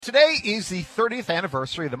Today is the 30th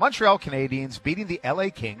anniversary of the Montreal Canadiens beating the LA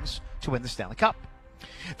Kings to win the Stanley Cup.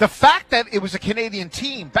 The fact that it was a Canadian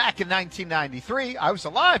team back in 1993, I was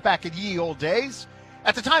alive back in ye old days.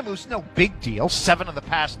 At the time, it was no big deal. 7 of the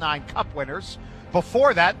past 9 Cup winners.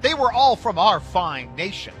 Before that, they were all from our fine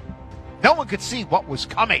nation. No one could see what was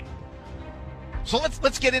coming. So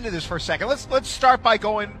let's get into this for a second. Let's start by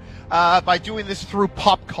doing this through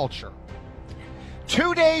pop culture.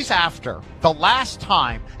 2 days after the last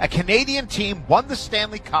time a Canadian team won the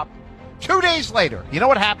Stanley Cup, 2 days later, you know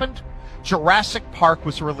what happened? Jurassic Park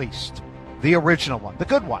was released. The original one, the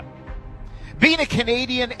good one. Being a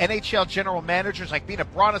Canadian NHL general manager is like being a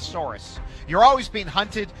brontosaurus. You're always being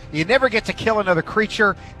hunted, you never get to kill another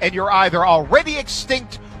creature, and you're either already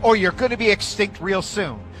extinct or you're going to be extinct real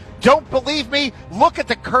soon. Don't believe me? Look at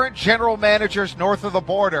the current general managers north of the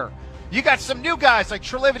border. You got some new guys like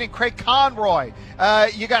Treliving and Craig Conroy.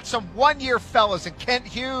 You got some one-year fellas in Kent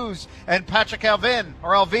Hughes and Patrick Alvin.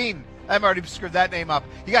 I've already screwed that name up.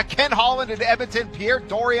 You got Ken Holland in Edmonton, Pierre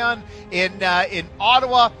Dorion in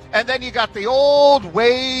Ottawa, and then you got the old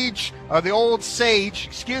sage,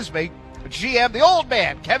 GM, the old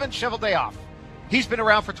man, Kevin Cheveldayoff. He's been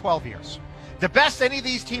around for 12 years. The best any of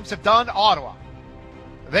these teams have done, Ottawa.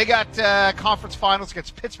 They got conference finals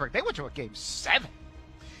against Pittsburgh. They went to a game 7.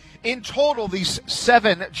 In total, these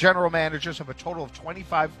 7 general managers have a total of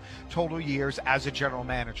 25 total years as a general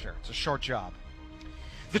manager. It's a short job.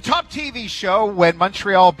 The top TV show when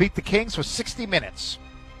Montreal beat the Kings was 60 Minutes.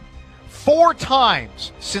 4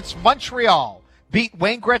 times since Montreal beat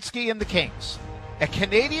Wayne Gretzky and the Kings, a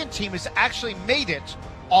Canadian team has actually made it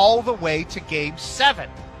all the way to Game 7.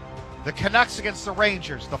 The Canucks against the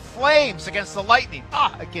Rangers. The Flames against the Lightning.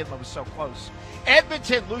 Again, that was so close.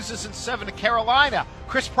 Edmonton loses in 7 to Carolina.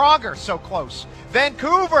 Chris Pronger, so close.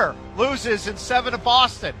 Vancouver loses in 7 to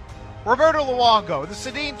Boston. Roberto Luongo, the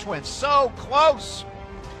Sedin twins, so close.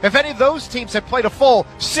 If any of those teams had played a full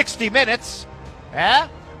 60 minutes,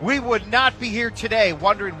 we would not be here today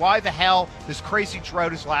wondering why the hell this crazy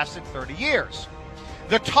drought has lasted 30 years.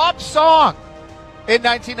 The top song in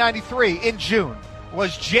 1993 in June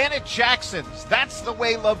was Janet Jackson's That's the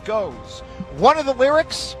Way Love Goes. One of the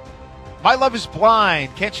lyrics, my love is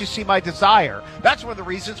blind, can't you see my desire? That's one of the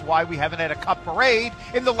reasons why we haven't had a cup parade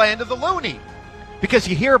in the land of the loony. Because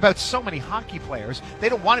you hear about so many hockey players, they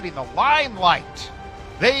don't want to be in the limelight.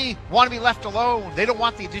 They want to be left alone. They don't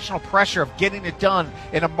want the additional pressure of getting it done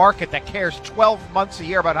in a market that cares 12 months a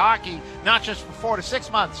year about hockey, not just for 4 to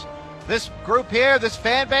 6 months. This group here, this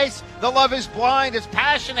fan base, the love is blind, is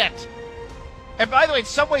passionate. And by the way, in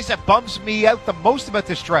some ways that bums me out the most about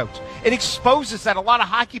this drought. It exposes that a lot of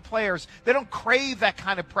hockey players, they don't crave that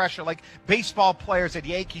kind of pressure like baseball players at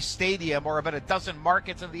Yankee Stadium or about a dozen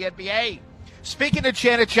markets in the NBA. Speaking of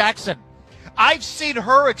Janet Jackson, I've seen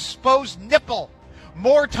her exposed nipple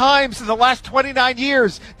more times in the last 29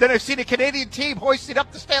 years than I've seen a Canadian team hoisting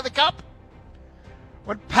up the Stanley Cup.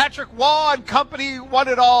 When Patrick Waugh and company won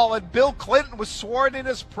it all and Bill Clinton was sworn in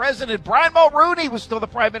as president, Brian Mulroney was still the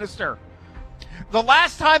prime minister. The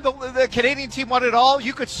last time the Canadian team won it all,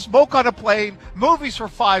 you could smoke on a plane, movies for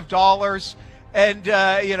 $5, and,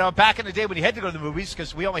 back in the day when you had to go to the movies,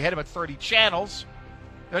 because we only had about 30 channels,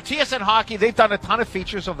 TSN Hockey, they've done a ton of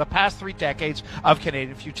features over the past 3 decades of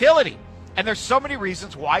Canadian futility. And there's so many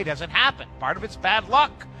reasons why it doesn't happen. Part of it's bad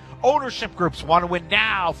luck. Ownership groups want to win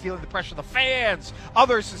now, feeling the pressure of the fans.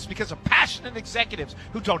 Others, it's because of passionate executives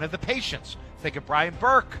who don't have the patience. Think of Brian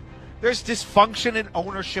Burke. There's dysfunction in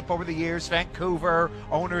ownership over the years. Vancouver,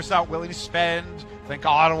 owners not willing to spend. Think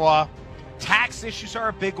Ottawa. Tax issues are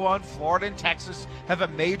a big one. Florida and Texas have a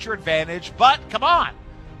major advantage. But, come on.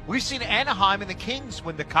 We've seen Anaheim and the Kings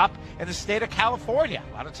win the Cup in the state of California.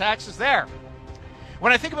 A lot of taxes there.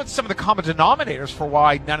 When I think about some of the common denominators for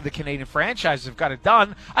why none of the Canadian franchises have got it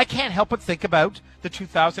done, I can't help but think about the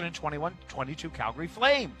 2021-22 Calgary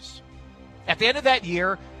Flames. At the end of that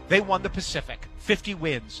year, they won the Pacific, 50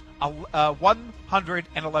 wins,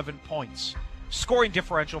 111 points, scoring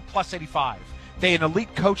differential plus 85. They had an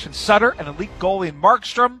elite coach in Sutter, an elite goalie in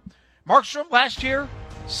Markstrom. Markstrom last year,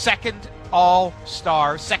 second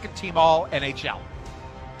all-star, second team all-NHL.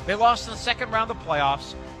 They lost in the second round of the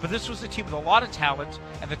playoffs, but this was a team with a lot of talent,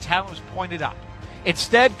 and the talent was pointed up.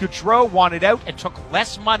 Instead, Gaudreau wanted out and took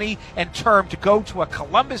less money and term to go to a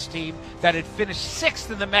Columbus team that had finished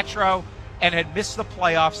 6th in the Metro and had missed the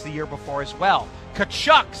playoffs the year before as well.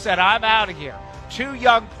 Tkachuk said, I'm out of here. 2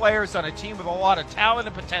 young players on a team with a lot of talent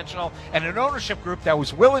and potential and an ownership group that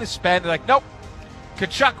was willing to spend. They're like, nope.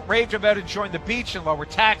 Tkachuk raved about enjoying the beach and lower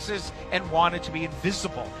taxes and wanted to be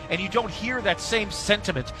invisible. And you don't hear that same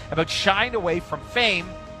sentiment about shying away from fame,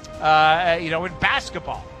 in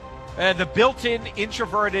basketball. The built-in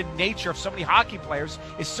introverted nature of so many hockey players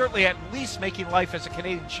is certainly at least making life as a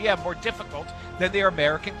Canadian GM more difficult than their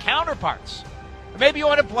American counterparts. Maybe you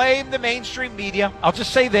want to blame the mainstream media. I'll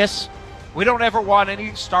just say this. We don't ever want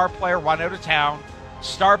any star player run out of town.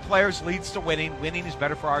 Star players leads to winning. Winning is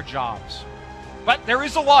better for our jobs. But there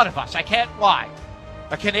is a lot of us. I can't lie.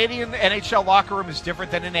 A Canadian NHL locker room is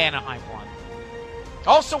different than an Anaheim one.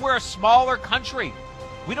 Also, we're a smaller country.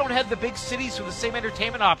 We don't have the big cities with the same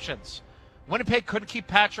entertainment options. Winnipeg couldn't keep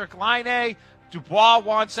Patrick Laine. Dubois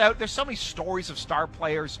wants out. There's so many stories of star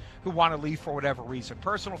players who want to leave for whatever reason.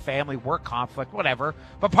 Personal, family, work conflict, whatever.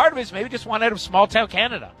 But part of it is maybe just want out of small-town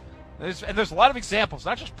Canada. There's a lot of examples,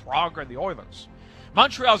 not just Prague and the Oilers.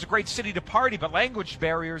 Montreal is a great city to party, but language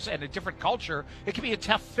barriers and a different culture, it can be a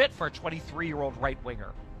tough fit for a 23-year-old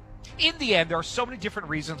right-winger. In the end, there are so many different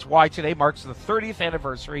reasons why today marks the 30th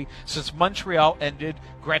anniversary since Montreal ended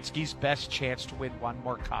Gretzky's best chance to win one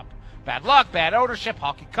more cup. Bad luck, bad ownership,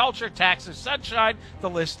 hockey culture, taxes, sunshine. The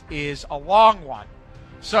list is a long one.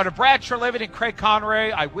 So to Brad Treliving and Craig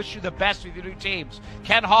Conroy, I wish you the best with your new teams.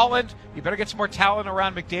 Ken Holland, you better get some more talent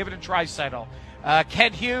around McDavid and Draisaitl.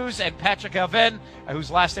 Ken Hughes and Patrick Alvin, whose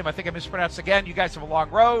last name I think I mispronounced again. You guys have a long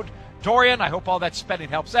road. Dorian, I hope all that spending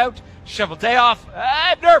helps out. Cheveldayoff,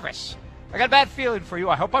 I'm nervous. I got a bad feeling for you.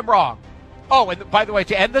 I hope I'm wrong. Oh, and by the way,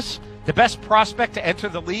 to end this, the best prospect to enter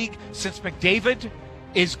the league since McDavid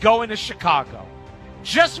is going to Chicago.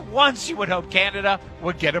 Just once you would hope Canada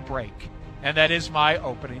would get a break. And that is my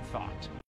opening thought.